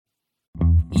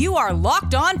You are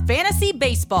Locked On Fantasy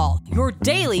Baseball, your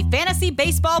daily fantasy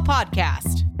baseball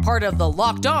podcast. Part of the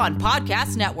Locked On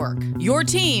Podcast Network, your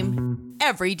team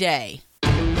every day.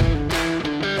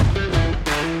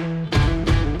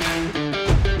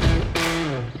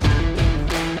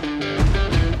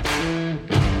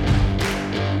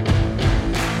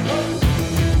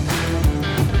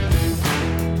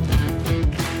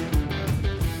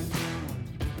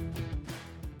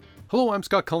 Hello, I'm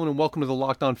Scott Cullen, and welcome to the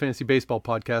Locked On Fantasy Baseball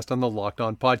podcast on the Locked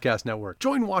On Podcast Network.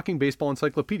 Join Walking Baseball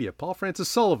Encyclopedia, Paul Francis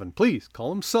Sullivan, please call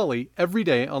him Sully, every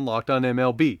day on Locked On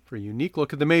MLB for a unique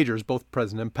look at the majors, both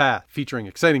present and past, featuring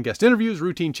exciting guest interviews,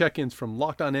 routine check-ins from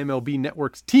Locked On MLB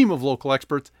Network's team of local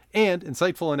experts, and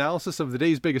insightful analysis of the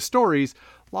day's biggest stories.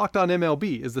 Locked On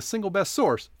MLB is the single best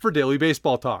source for daily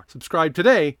baseball talk. Subscribe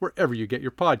today wherever you get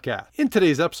your podcast. In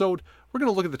today's episode, we're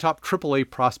going to look at the top AAA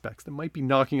prospects that might be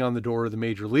knocking on the door of the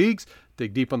major leagues,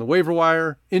 dig deep on the waiver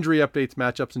wire, injury updates,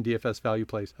 matchups, and DFS value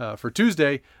plays for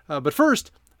Tuesday. But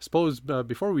first, I suppose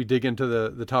before we dig into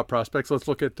the top prospects, let's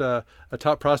look at a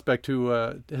top prospect who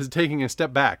is taking a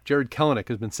step back. Jarred Kelenic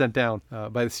has been sent down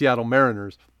by the Seattle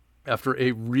Mariners after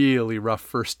a really rough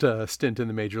first stint in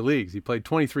the major leagues. He played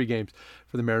 23 games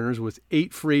for the Mariners, was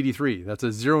 8 for 83. That's a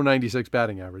 .096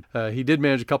 batting average. He did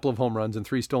manage a couple of home runs and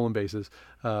 3 stolen bases,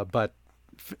 but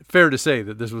fair to say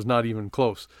that this was not even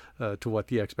close to what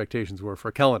the expectations were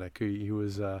for Kelenic. He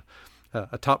was a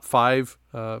top 5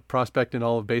 prospect in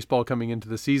all of baseball coming into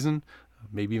the season,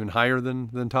 maybe even higher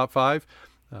than top 5.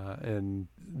 And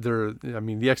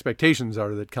the expectations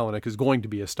are that Kelenic is going to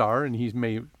be a star, and he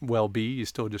may well be. He's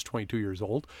still just 22 years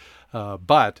old,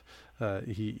 but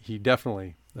he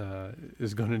definitely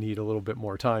is going to need a little bit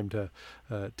more time to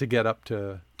get up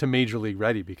to major league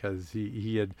ready, because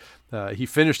he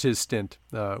finished his stint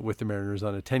with the Mariners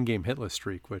on a 10-game hitless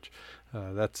streak, which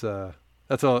that's a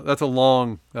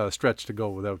long stretch to go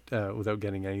without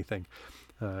getting anything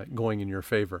going in your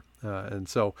favor. And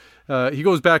so he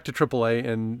goes back to AAA,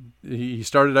 and he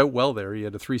started out well there. He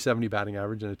had a .370 batting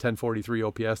average and a .1043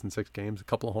 OPS in 6 games, a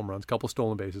couple of home runs, a couple of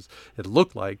stolen bases. It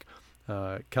looked like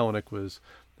Kelenic was,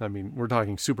 we're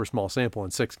talking super small sample in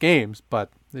 6 games,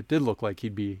 but it did look like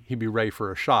he'd be ready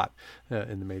for a shot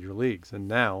in the major leagues. And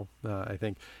now I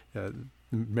think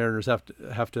Mariners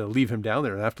have to leave him down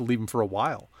there and have to leave him for a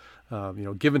while.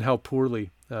 Given how poorly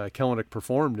Kelenic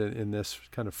performed in this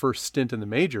kind of first stint in the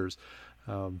majors,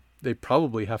 they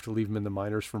probably have to leave him in the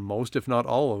minors for most, if not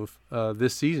all of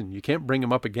this season. You can't bring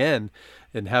him up again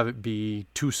and have it be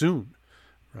too soon,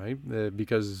 right?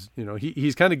 Because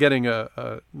he's kind of getting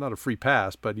not a free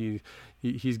pass, but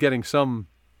he's getting some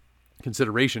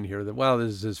consideration here that, well,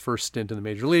 this is his first stint in the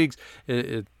major leagues.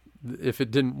 If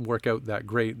it didn't work out that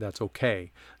great, that's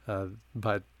okay.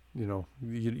 But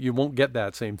you won't get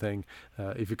that same thing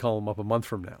if you call him up a month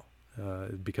from now,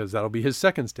 because that'll be his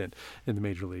second stint in the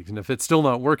major leagues. And if it's still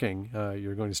not working,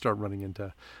 you're going to start running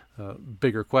into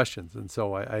bigger questions. And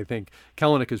so I think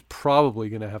Kelenic is probably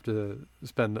going to have to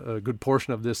spend a good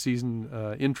portion of this season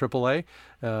in AAA,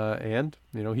 and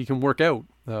he can work out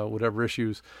whatever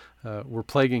issues were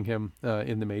plaguing him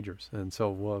in the majors. And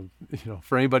so,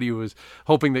 for anybody who was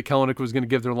hoping that Kelenic was going to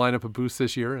give their lineup a boost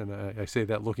this year, and I say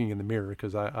that looking in the mirror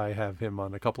because I have him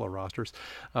on a couple of rosters,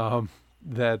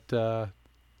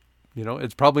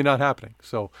 it's probably not happening.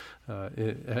 So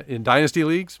in dynasty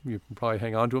leagues, you can probably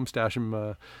hang on to him, stash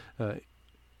him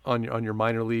on your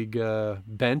minor league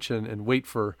bench, and wait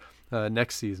for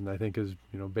next season. I think is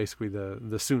basically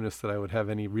the soonest that I would have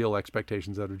any real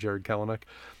expectations out of Jarred Kelenic.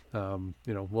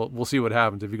 We'll see what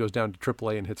happens. If he goes down to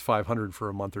AAA and hits 500 for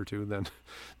a month or two, then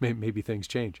maybe things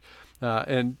change.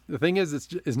 And the thing is,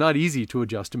 it's not easy to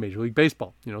adjust to Major League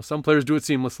Baseball. Some players do it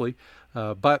seamlessly,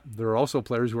 but there are also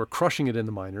players who are crushing it in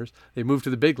the minors. They move to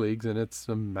the big leagues, and it's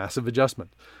a massive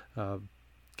adjustment.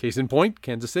 Case in point,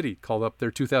 Kansas City called up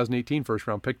their 2018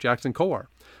 first-round pick, Jackson Kowar,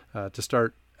 to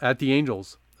start at the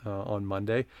Angels on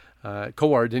Monday.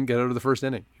 Kowar didn't get out of the first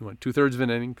inning. He went 2/3 of an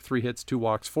inning, 3 hits, 2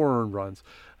 walks, 4 earned runs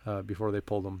before they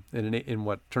pulled him in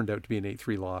what turned out to be an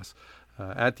 8-3 loss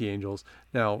at the Angels.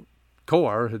 Now,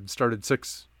 Kowar had started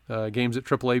 6 games at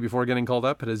AAA before getting called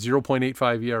up, had a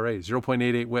 0.85 ERA,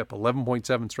 0.88 WHIP, 11.7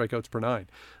 strikeouts per 9.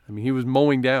 He was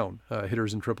mowing down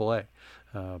hitters in AAA,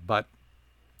 but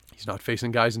he's not facing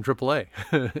guys in AAA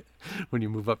when you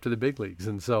move up to the big leagues.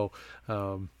 And so,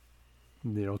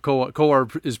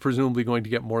 Kowar is presumably going to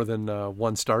get more than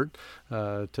one start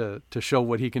to show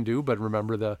what he can do. But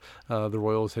remember, the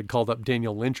Royals had called up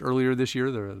Daniel Lynch earlier this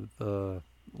year, the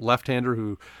left-hander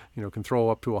who can throw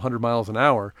up to 100 miles an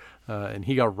hour, and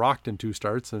he got rocked in 2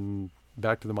 starts, and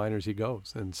back to the minors he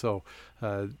goes. And so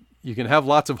you can have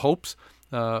lots of hopes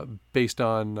based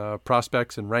on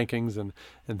prospects and rankings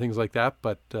and things like that.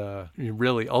 But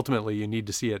really, ultimately, you need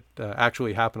to see it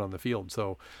actually happen on the field.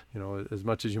 So, as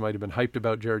much as you might have been hyped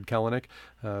about Jared Kelenic,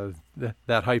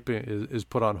 that hype is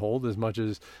put on hold. As much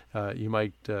as you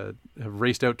might have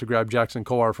raced out to grab Jackson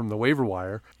Kowar from the waiver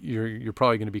wire, you're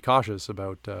probably going to be cautious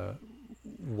about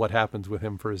what happens with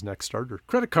him for his next starter.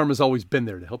 Credit Karma's always been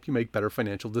there to help you make better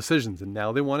financial decisions, and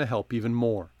now they want to help even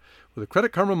more. With a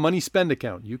Credit Karma Money Spend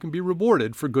account, you can be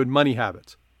rewarded for good money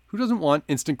habits. Who doesn't want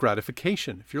instant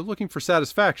gratification? If you're looking for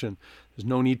satisfaction, there's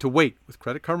no need to wait. With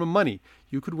Credit Karma Money,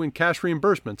 you could win cash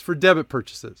reimbursements for debit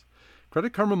purchases.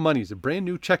 Credit Karma Money is a brand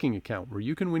new checking account where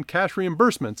you can win cash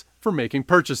reimbursements for making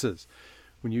purchases.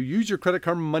 When you use your Credit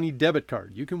Karma Money debit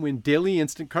card, you can win daily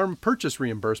instant Karma purchase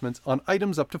reimbursements on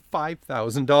items up to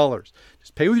 $5,000.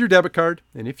 Just pay with your debit card,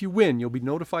 and if you win, you'll be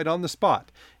notified on the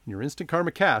spot, and your instant Karma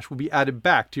cash will be added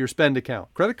back to your spend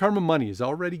account. Credit Karma Money has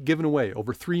already given away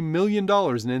over $3 million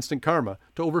in instant Karma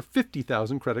to over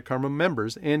 50,000 Credit Karma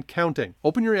members and counting.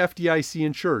 Open your FDIC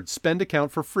insured spend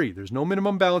account for free. There's no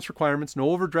minimum balance requirements,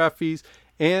 no overdraft fees,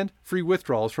 and free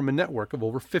withdrawals from a network of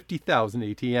over 50,000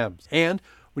 ATMs. And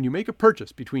when you make a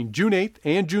purchase between June 8th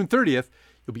and June 30th,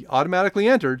 you'll be automatically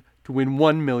entered to win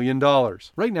 $1 million.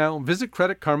 Right now, visit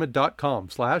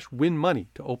creditkarma.com/winmoney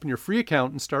to open your free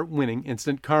account and start winning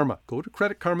instant Karma. Go to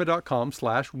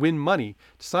creditkarma.com/winmoney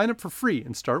to sign up for free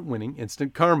and start winning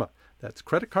instant Karma. That's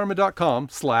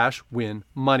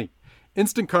creditkarma.com/winmoney.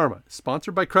 Instant Karma,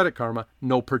 sponsored by Credit Karma,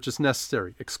 no purchase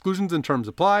necessary. Exclusions and terms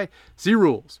apply. See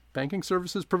rules. Banking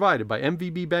services provided by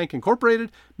MVB Bank Incorporated,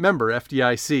 member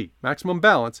FDIC. Maximum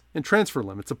balance and transfer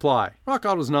limits apply. Rock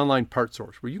Auto is an online part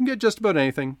source where you can get just about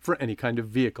anything for any kind of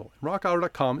vehicle. And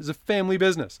RockAuto.com is a family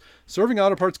business, serving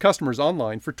auto parts customers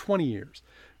online for 20 years.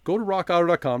 Go to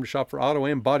rockauto.com to shop for auto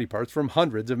and body parts from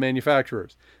hundreds of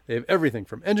manufacturers. They have everything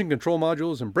from engine control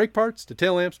modules and brake parts to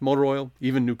tail lamps, motor oil,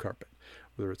 even new carpet.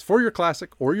 Whether it's for your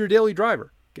classic or your daily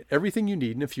driver, get everything you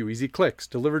need in a few easy clicks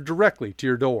delivered directly to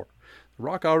your door. The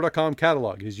RockAuto.com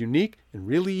catalog is unique and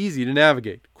really easy to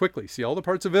navigate. Quickly see all the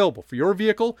parts available for your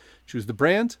vehicle, choose the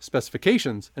brands,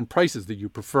 specifications, and prices that you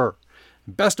prefer.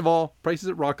 And best of all, prices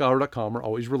at RockAuto.com are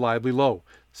always reliably low.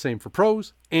 Same for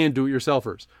pros and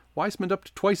do-it-yourselfers. Why spend up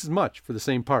to twice as much for the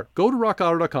same part? Go to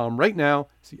RockAuto.com right now,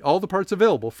 see all the parts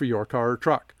available for your car or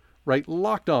truck. Write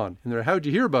Locked On in their How'd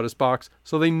You Hear About Us box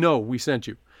so they know we sent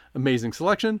you. Amazing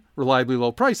selection, reliably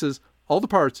low prices, all the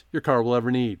parts your car will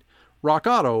ever need.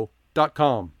 RockAuto.com.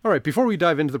 All right, before we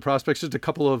dive into the prospects, just a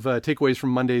couple of takeaways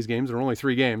from Monday's games. There were only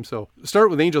 3 games. So start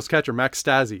with Angels catcher Max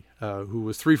Stassi, who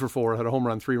was 3 for 4, had a home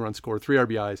run, 3-run score, 3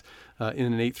 RBIs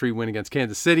in an 8-3 win against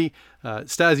Kansas City.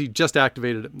 Stassi just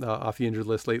activated off the injured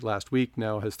list late last week,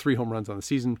 now has 3 home runs on the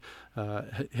season,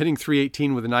 hitting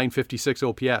 .318 with a .956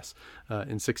 OPS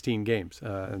in 16 games.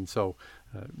 And so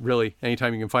really,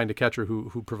 anytime you can find a catcher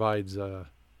who provides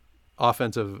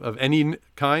offense of any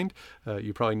kind,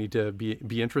 you probably need to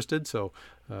be interested. So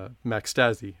Max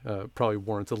Stassi probably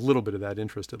warrants a little bit of that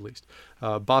interest at least.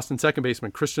 Boston second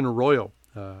baseman Christian Arroyo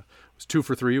was 2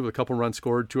 for 3 with a couple runs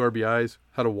scored, 2 RBIs,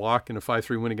 had a walk in a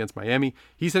 5-3 win against Miami.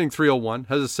 He's hitting .301,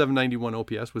 has a .791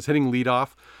 OPS, was hitting leadoff,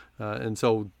 and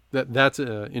so that's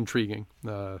intriguing.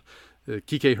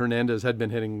 Kike Hernandez had been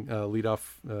hitting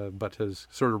leadoff, but has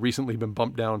sort of recently been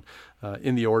bumped down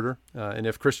in the order. And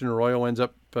if Christian Arroyo ends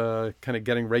up kind of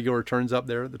getting regular turns up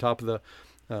there at the top of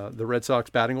the Red Sox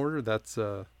batting order, that's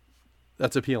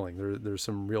appealing. There's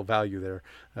some real value there,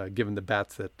 given the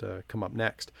bats that come up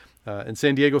next. And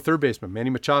San Diego third baseman Manny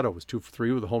Machado was 2 for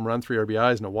 3 with a home run, 3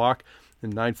 RBIs, and a walk,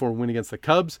 and 9-4 win against the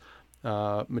Cubs.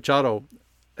 Machado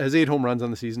has 8 home runs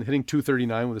on the season, hitting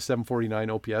 .239 with a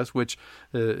 .749 OPS, which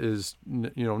is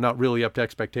not really up to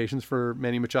expectations for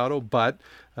Manny Machado, but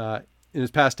in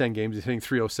his past 10 games, he's hitting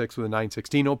 .306 with a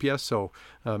 .916 OPS, so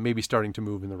maybe starting to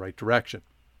move in the right direction.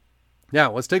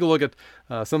 Now, let's take a look at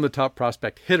some of the top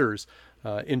prospect hitters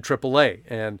in AAA.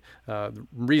 And the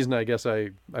reason I guess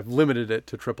I've limited it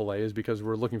to AAA is because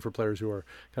we're looking for players who are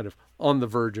kind of on the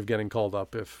verge of getting called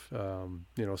up if,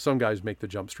 some guys make the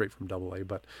jump straight from AA.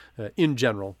 But in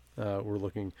general, we're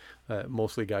looking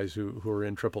mostly guys who are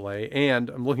in AAA. And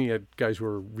I'm looking at guys who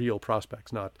are real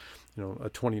prospects, not, a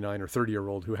 29 or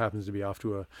 30-year-old who happens to be off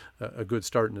to a good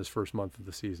start in his first month of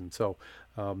the season. So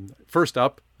first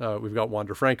up, we've got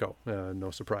Wander Franco.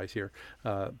 No surprise here.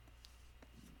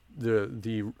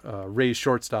 The Rays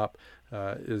shortstop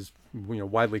is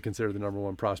widely considered the number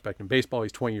 1 prospect in baseball.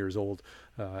 He's 20 years old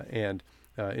and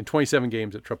In 27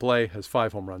 games at AAA, has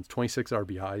 5 home runs, 26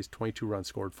 RBIs, 22 runs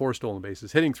scored, 4 stolen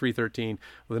bases, hitting .313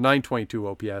 with a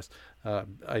 .922 OPS.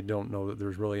 I don't know that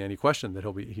there's really any question that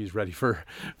he's ready for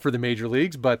the major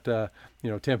leagues, but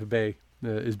Tampa Bay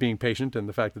is being patient, and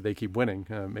the fact that they keep winning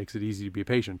makes it easy to be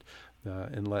patient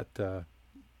and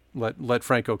let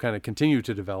Franco kind of continue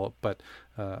to develop. But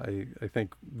I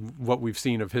think what we've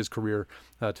seen of his career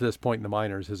to this point in the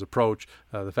minors, his approach,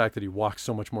 the fact that he walks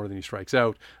so much more than he strikes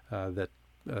out,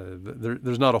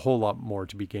 there's not a whole lot more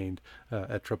to be gained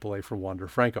at AAA for Wander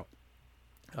Franco.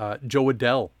 Joe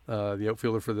Adell, the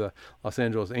outfielder for the Los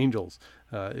Angeles Angels,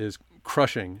 is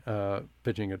crushing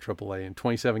pitching at AAA. In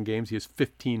 27 games, he has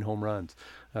 15 home runs,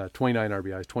 29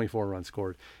 RBIs, 24 runs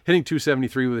scored, hitting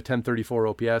 .273 with a .1034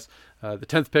 OPS. The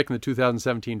 10th pick in the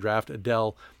 2017 draft,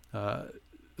 Adell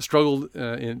struggled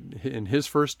in his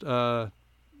first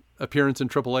appearance in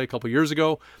AAA a couple years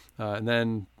ago, and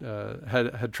then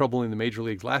had trouble in the major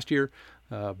leagues last year.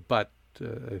 But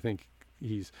I think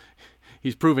he's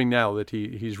proving now that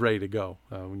he's ready to go.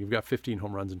 When you've got 15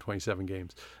 home runs in 27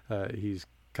 games, he's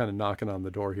kind of knocking on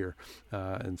the door here.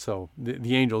 And so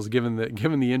the Angels, given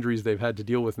the injuries they've had to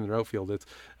deal with in their outfield, it's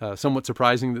somewhat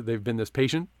surprising that they've been this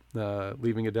patient,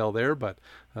 leaving Adell there, but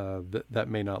that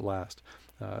may not last.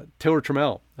 Taylor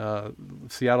Trammell,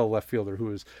 Seattle left fielder who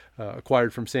was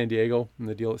acquired from San Diego in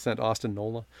the deal that sent Austin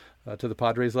Nola to the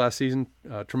Padres last season.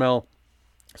 Trammell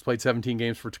has played 17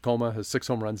 games for Tacoma, has 6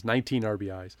 home runs, 19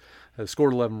 RBIs, has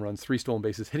scored 11 runs, 3 stolen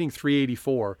bases, hitting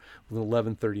 .384 with an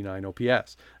 1139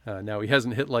 OPS. Now, he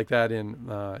hasn't hit like that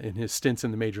in his stints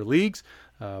in the major leagues,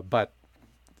 but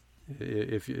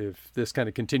if this kind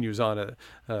of continues on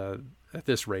at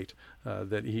this rate,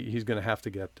 that he's going to have to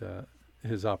get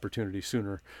his opportunity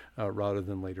sooner rather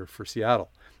than later for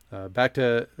Seattle. Back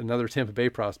to another Tampa Bay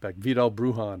prospect, Vidal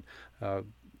Brujan,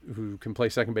 who can play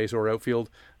second base or outfield.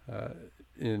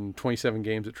 In 27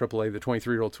 games at AAA, the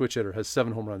 23-year-old switch hitter has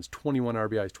 7 home runs, 21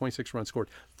 RBIs, 26 runs scored,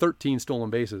 13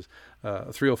 stolen bases, a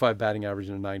 .305 batting average,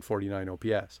 and a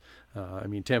 .949 OPS.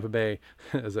 Tampa Bay,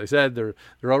 as I said, they're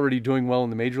already doing well in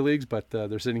the major leagues, but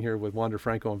they're sitting here with Wander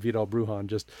Franco and Vidal Brujan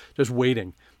just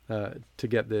waiting to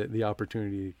get the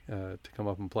opportunity to come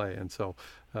up and play. And so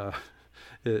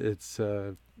it's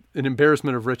an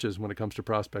embarrassment of riches when it comes to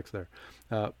prospects there.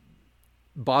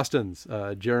 Boston's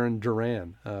Jarren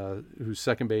Duran, who's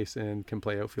second base and can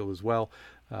play outfield as well.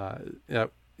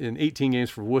 In 18 games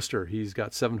for Worcester, he's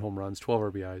got 7 home runs,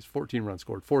 12 RBIs, 14 runs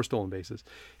scored, 4 stolen bases,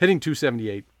 hitting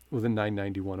 .278 with a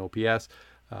 .991 OPS.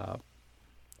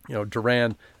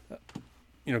 Duran,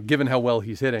 given how well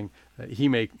he's hitting, he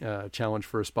may challenge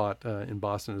for a spot in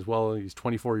Boston as well. He's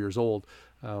 24 years old.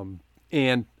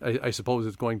 And I suppose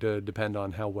it's going to depend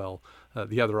on how well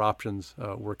the other options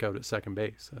work out at second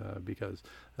base, because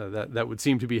that would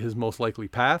seem to be his most likely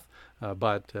path.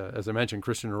 But as I mentioned,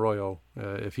 Christian Arroyo,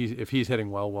 if he's hitting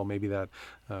well, maybe that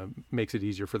makes it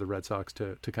easier for the Red Sox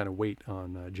to kind of wait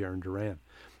on Jarren Duran.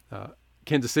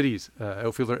 Kansas City's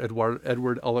outfielder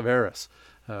Edward Olivares,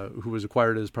 who was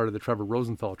acquired as part of the Trevor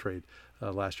Rosenthal trade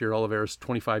last year. Olivares,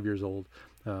 25 years old.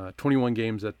 21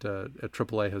 games at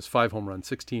AAA, has 5 home runs,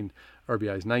 16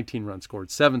 RBIs, 19 runs scored,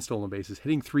 7 stolen bases,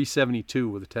 hitting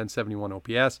 .372 with a .1071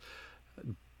 OPS.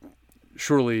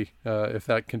 Surely, if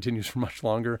that continues for much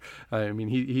longer,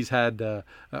 he's had a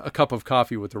cup of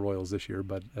coffee with the Royals this year,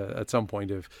 but at some point,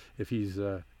 if he's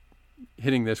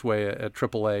hitting this way at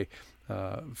AAA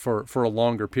for a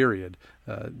longer period,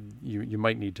 you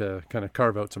might need to kind of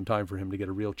carve out some time for him to get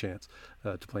a real chance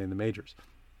to play in the majors.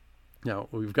 Now,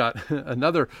 we've got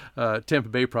another Tampa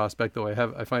Bay prospect, though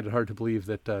I find it hard to believe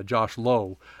that Josh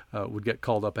Lowe would get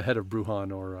called up ahead of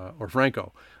Brujan or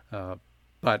Franco.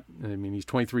 But, he's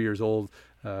 23 years old,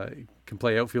 can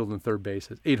play outfield and third base,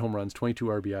 has 8 home runs, 22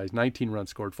 RBIs, 19 runs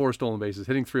scored, 4 stolen bases,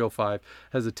 hitting .305,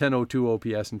 has a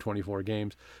 .1002 OPS in 24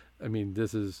 games.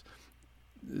 This is...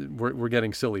 We're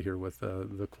getting silly here with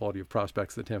the quality of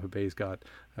prospects that Tampa Bay's got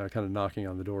kind of knocking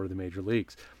on the door of the major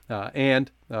leagues.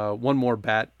 And one more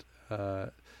bat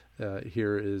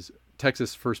here is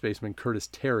Texas first baseman Curtis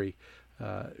Terry,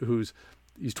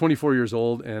 he's 24 years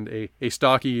old and a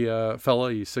stocky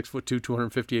fella. He's 6'2",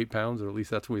 258 pounds, or at least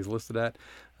that's what he's listed at.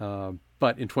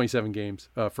 But in 27 games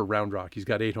for Round Rock, he's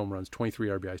got 8 home runs, 23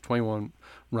 RBIs, 21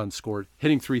 runs scored,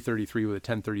 hitting .333 with a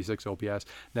 .1036 OPS.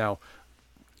 Now,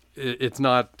 it's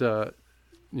not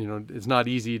it's not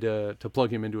easy to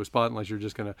plug him into a spot unless you're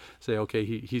just going to say, okay,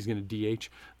 he's going to DH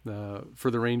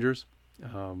for the Rangers.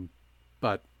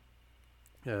 But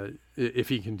if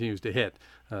he continues to hit,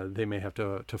 they may have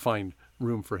to find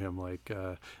room for him. Like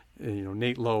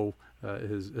Nate Lowe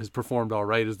has performed all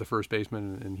right as the first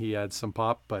baseman, and he adds some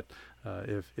pop. But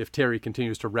if Terry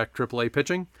continues to wreck AAA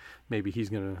pitching, maybe he's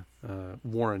going to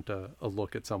warrant a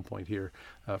look at some point here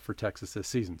for Texas this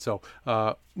season. So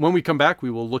when we come back,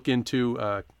 we will look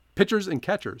into pitchers and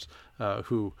catchers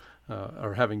who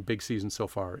are having big seasons so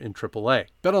far in AAA.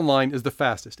 BetOnline is the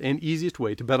fastest and easiest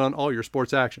way to bet on all your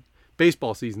sports action.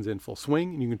 Baseball season's in full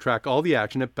swing, and you can track all the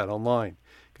action at BetOnline.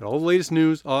 Get all the latest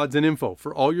news, odds, and info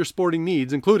for all your sporting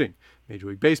needs, including Major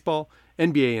League Baseball,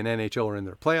 NBA and NHL are in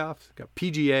their playoffs, got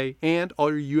PGA, and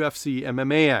all your UFC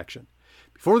MMA action.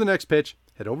 Before the next pitch,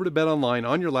 head over to BetOnline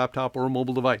on your laptop or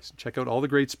mobile device and check out all the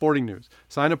great sporting news,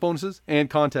 sign-up bonuses, and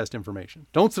contest information.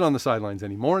 Don't sit on the sidelines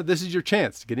anymore. This is your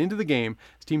chance to get into the game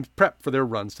as teams prep for their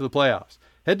runs to the playoffs.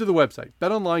 Head to the website,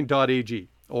 betonline.ag,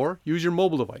 or use your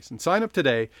mobile device and sign up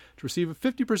today to receive a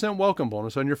 50% welcome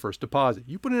bonus on your first deposit.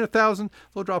 You put in $1,000,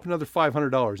 they'll drop another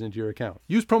 $500 into your account.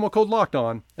 Use promo code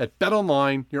LOCKEDON at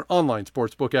BetOnline, your online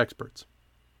sportsbook experts.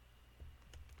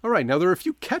 All right, now there are a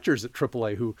few catchers at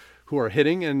AAA who are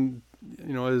hitting, and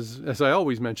as I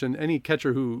always mention, any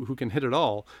catcher who can hit at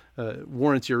all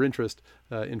warrants your interest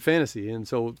in fantasy. And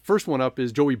so first one up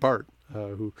is Joey Bart,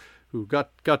 who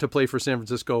got to play for San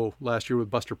Francisco last year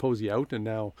with Buster Posey out, and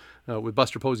now with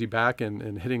Buster Posey back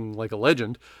and hitting like a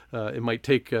legend, it might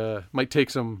take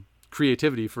some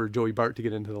creativity for Joey Bart to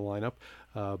get into the lineup.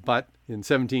 But in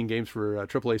 17 games for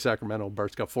AAA Sacramento,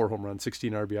 Bart's got 4 home runs,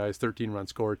 16 RBIs, 13 runs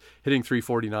scored, hitting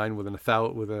 .349 with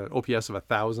an OPS of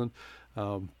 1,000.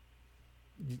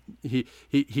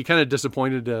 He kind of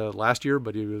disappointed last year,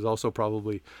 but he was also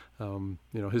probably,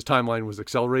 his timeline was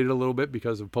accelerated a little bit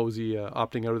because of Posey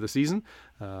opting out of the season.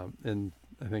 And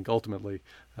I think ultimately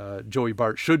Joey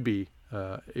Bart should be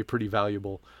a pretty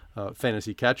valuable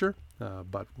fantasy catcher,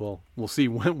 but we'll see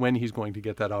when he's going to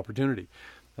get that opportunity.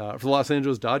 For the Los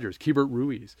Angeles Dodgers, Keibert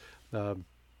Ruiz.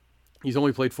 He's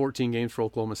only played 14 games for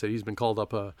Oklahoma City. He's been called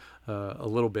up a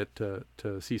little bit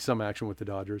to see some action with the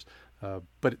Dodgers,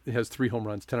 but it has 3 home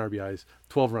runs, 10 RBIs,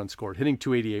 12 runs scored, hitting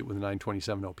 .288 with a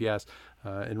 .927 OPS.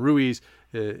 And Ruiz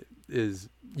is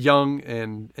young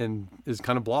and is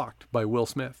kind of blocked by Will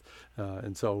Smith,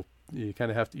 and so you're going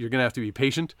to have to be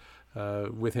patient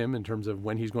with him in terms of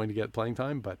when he's going to get playing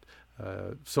time. But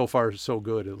so far so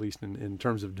good, at least in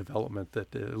terms of development,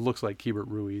 that it looks like Keibert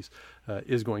Ruiz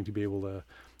is going to be able to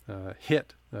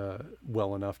hit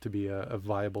well enough to be a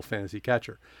viable fantasy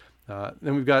catcher.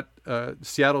 Then we've got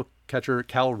Seattle catcher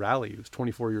Cal Raleigh, who's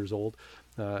 24 years old,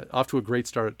 off to a great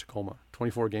start at Tacoma.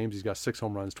 24 games, he's got 6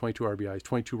 home runs, 22 RBIs,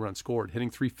 22 runs scored,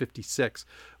 hitting .356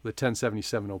 with a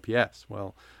 1077 OPS.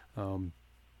 Well,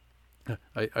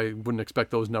 I wouldn't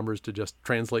expect those numbers to just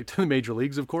translate to the major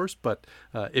leagues, of course, but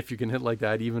if you can hit like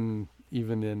that, even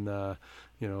in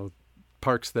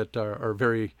parks that are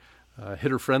very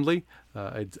hitter friendly,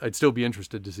 I'd still be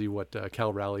interested to see what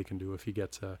Cal Raleigh can do if he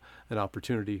gets an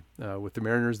opportunity with the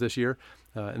Mariners this year.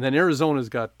 And then Arizona's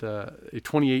got a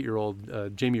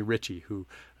 28-year-old Jamie Ritchie, who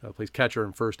plays catcher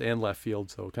in first and left field,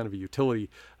 so kind of a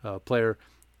utility player.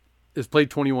 Has played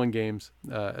 21 games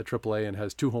at AAA and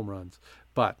has 2 home runs,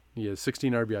 but he has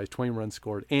 16 RBIs, 20 runs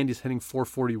scored, and he's hitting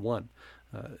 .441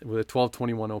 with a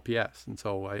 1221 OPS. And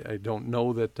so I don't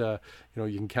know that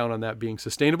you can count on that being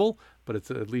sustainable, but it's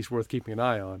at least worth keeping an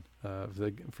eye on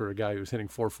for a guy who's hitting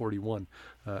 .441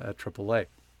 at AAA.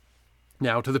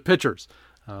 Now to the pitchers.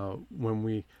 When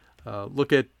we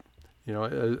look at,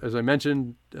 as I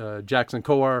mentioned, Jackson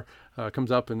Kowar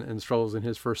comes up and struggles in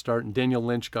his first start, and Daniel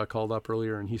Lynch got called up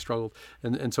earlier and he struggled.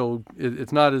 And so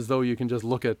it's not as though you can just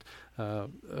look at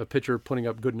a pitcher putting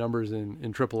up good numbers in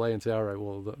AAA and say, all right,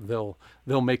 well,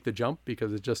 they'll make the jump,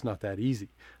 because it's just not that easy.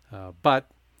 But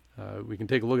we can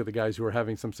take a look at the guys who are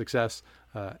having some success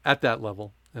at that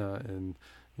level and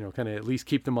kind of at least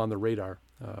keep them on the radar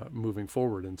moving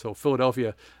forward. And so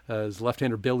Philadelphia has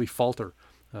left-hander Bailey Falter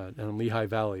in Lehigh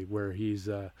Valley, where he's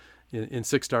in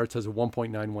 6 starts has a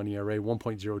 1.91 ERA,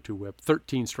 1.02 WHIP,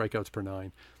 13 strikeouts per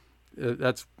 9.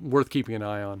 That's worth keeping an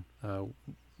eye on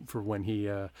for when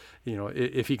he,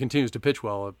 if he continues to pitch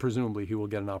well, presumably he will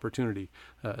get an opportunity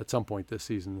at some point this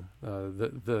season.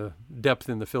 The depth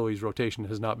in the Phillies rotation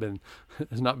has not been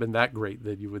that great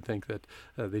that you would think that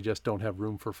they just don't have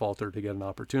room for Falter to get an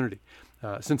opportunity.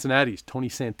 Cincinnati's Tony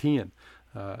Santillan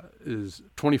is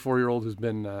 24-year-old who's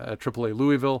been at AAA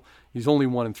Louisville. He's only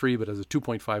 1-3, but has a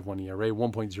 2.51 ERA,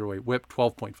 1.08 WHIP,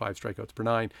 12.5 strikeouts per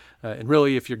 9. And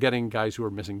really, if you're getting guys who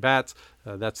are missing bats,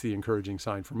 that's the encouraging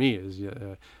sign for me.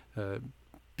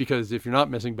 Because if you're not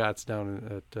missing bats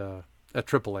down at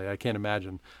AAA. I can't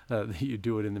imagine that you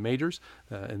do it in the majors,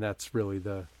 and that's really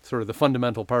the sort of the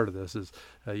fundamental part of this is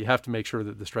you have to make sure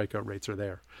that the strikeout rates are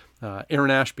there.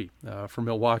 Aaron Ashby for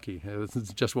Milwaukee. This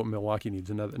is just what Milwaukee needs,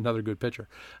 another good pitcher.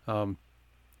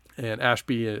 And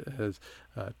Ashby has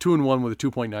 2-1 with a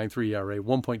 2.93 ERA,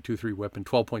 1.23 WHIP, and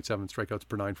 12.7 strikeouts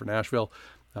per nine for Nashville.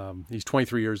 He's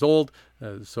 23 years old,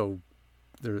 so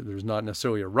there's not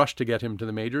necessarily a rush to get him to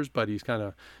the majors, but he's kind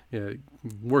of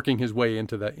working his way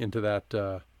into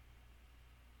that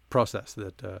process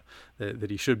that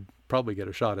he should probably get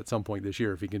a shot at some point this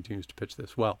year if he continues to pitch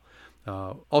this well.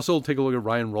 Also, take a look at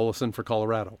Ryan Rollison for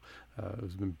Colorado.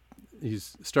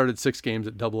 He's started 6 games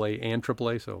at AA and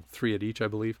AAA, so 3 at each, I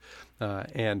believe,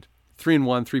 and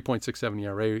 3-1, 3.67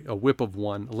 ERA, a WHIP of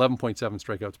 1, 11.7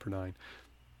 strikeouts per nine.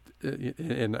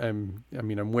 And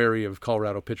I'm wary of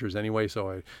Colorado pitchers anyway,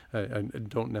 so I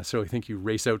don't necessarily think you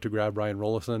race out to grab Ryan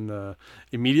Rollison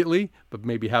immediately, but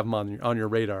maybe have him on your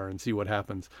radar and see what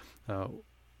happens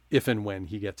if and when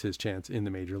he gets his chance in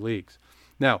the major leagues.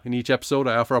 Now, in each episode,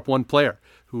 I offer up one player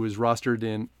who is rostered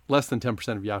in less than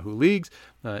 10% of Yahoo leagues,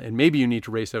 and maybe you need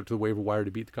to race out to the waiver wire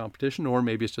to beat the competition, or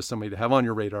maybe it's just somebody to have on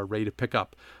your radar, ready to pick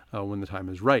up when the time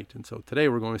is right. And so today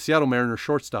we're going with Seattle Mariners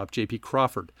shortstop J.P.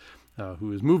 Crawford,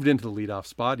 who has moved into the leadoff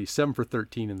spot. He's 7 for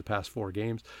 13 in the past 4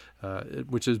 games,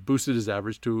 which has boosted his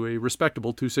average to a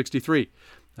respectable 263.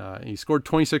 He scored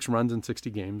 26 runs in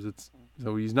 60 games.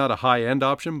 So he's not a high-end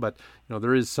option, but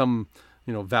there is some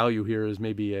value here as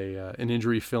maybe an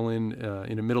injury fill-in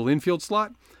in a middle infield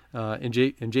slot. And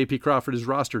J.P. Crawford is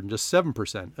rostered in just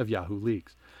 7% of Yahoo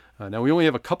leagues. Now, we only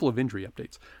have a couple of injury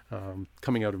updates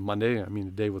coming out of Monday. A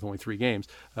day with only 3 games.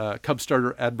 Cubs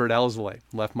starter Adbert Alzolay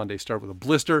left Monday's start with a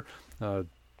blister.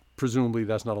 Presumably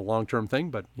that's not a long-term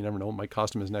thing, but you never know. It might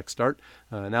cost him his next start.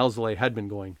 And Alzolay had been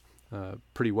going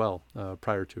pretty well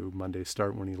prior to Monday's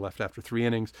start when he left after 3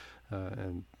 innings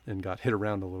and got hit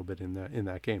around a little bit in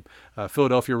that game.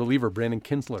 Philadelphia reliever Brandon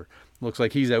Kinsler looks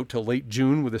like he's out till late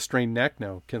June with a strained neck.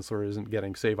 Now, Kinsler isn't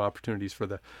getting save opportunities for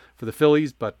the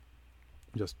Phillies, but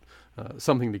just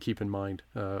something to keep in mind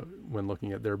when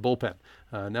looking at their bullpen.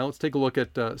 Now let's take a look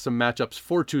at some matchups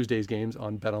for Tuesday's games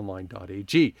on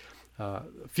betonline.ag. A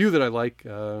few that I like.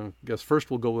 I guess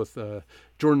first we'll go with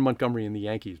Jordan Montgomery and the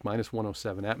Yankees, minus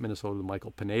 107 at Minnesota to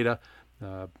Michael Pineda.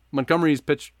 Montgomery's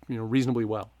pitched reasonably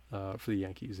well for the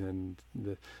Yankees, and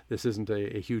this isn't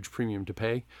a huge premium to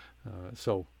pay.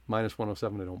 So minus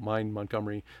 107, I don't mind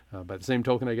Montgomery. By the same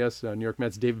token, I guess, New York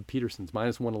Mets' David Peterson's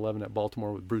minus 111 at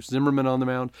Baltimore with Bruce Zimmerman on the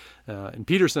mound. And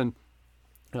Peterson,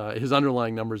 his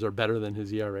underlying numbers are better than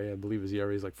his ERA. I believe his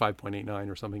ERA is like 5.89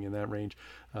 or something in that range.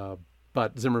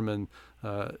 But Zimmerman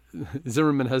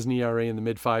has an ERA in the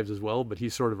mid-5s as well, but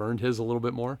he's sort of earned his a little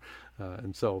bit more.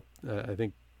 And so I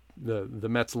think the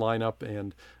Mets lineup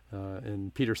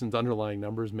and Peterson's underlying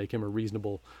numbers make him a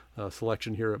reasonable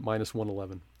selection here at minus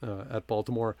 111 at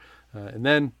Baltimore. And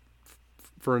then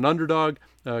for an underdog,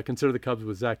 consider the Cubs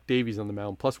with Zach Davies on the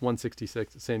mound, plus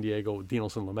 166 at San Diego with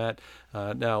Dinelson Lamet.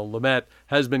 Now, Lamet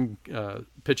has been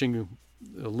pitching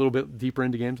a little bit deeper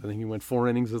into games. I think he went 4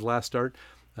 innings his last start,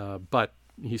 but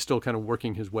he's still kind of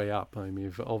working his way up.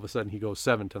 If all of a sudden he goes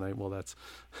 7 tonight, well,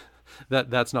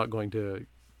 that's not going to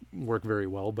work very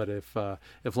well. But if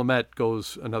Lamet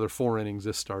goes another 4 innings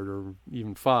this start, or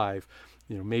even 5,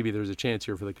 maybe there's a chance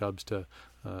here for the Cubs to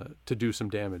do some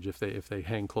damage if they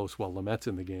hang close while Lamet's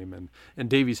in the game. And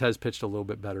Davies has pitched a little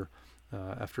bit better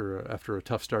after a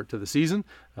tough start to the season,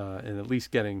 and at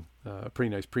least getting a pretty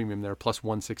nice premium there, plus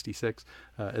 166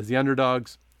 as the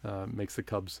underdogs makes the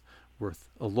Cubs worth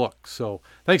a look. So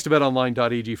thanks to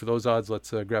betonline.ag for those odds. Let's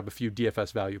grab a few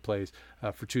DFS value plays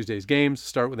for Tuesday's games.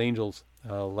 Start with Angels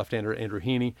left-hander Andrew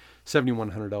Heaney,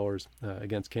 $7,100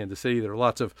 against Kansas City. There are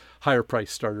lots of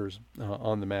higher-priced starters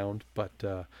on the mound,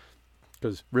 but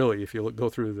because really, if you go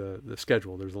through the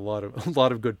schedule, there's a lot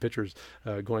of good pitchers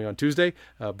going on Tuesday.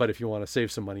 But if you want to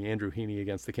save some money, Andrew Heaney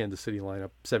against the Kansas City lineup,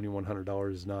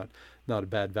 $7,100 is not a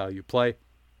bad value play.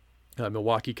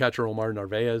 Milwaukee catcher Omar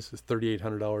Narvaez is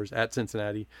 $3,800 at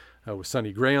Cincinnati with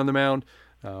Sonny Gray on the mound.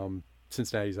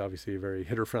 Cincinnati is obviously a very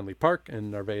hitter-friendly park,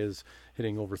 and Narvaez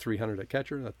hitting over 300 at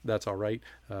catcher. That's all right.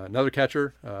 Another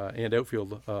catcher and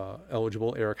outfield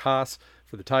eligible, Eric Haas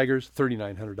for the Tigers,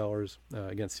 $3,900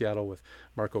 against Seattle with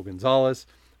Marco Gonzalez.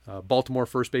 Baltimore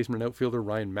first baseman and outfielder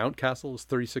Ryan Mountcastle is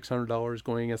 $3,600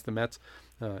 going against the Mets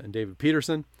and David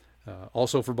Peterson.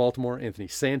 Also for Baltimore, Anthony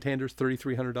Santander's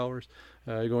 $3,300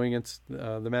 going against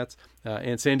the Mets.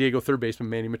 And San Diego third baseman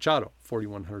Manny Machado,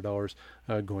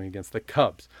 $4,100 going against the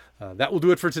Cubs. That will do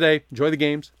it for today. Enjoy the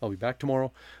games. I'll be back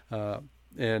tomorrow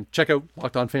And check out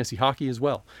Locked On Fantasy Hockey as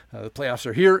well. The playoffs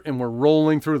are here, and we're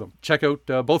rolling through them. Check out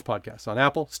both podcasts on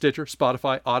Apple, Stitcher,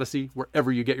 Spotify, Odyssey,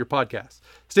 wherever you get your podcasts.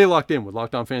 Stay locked in with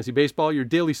Locked On Fantasy Baseball, your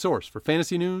daily source for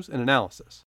fantasy news and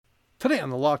analysis. Today on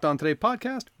the Locked On Today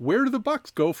podcast, where do the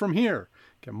Bucks go from here?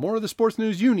 Get more of the sports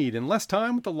news you need in less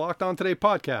time with the Locked On Today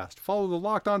podcast. Follow the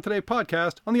Locked On Today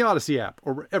podcast on the Odyssey app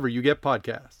or wherever you get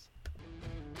podcasts.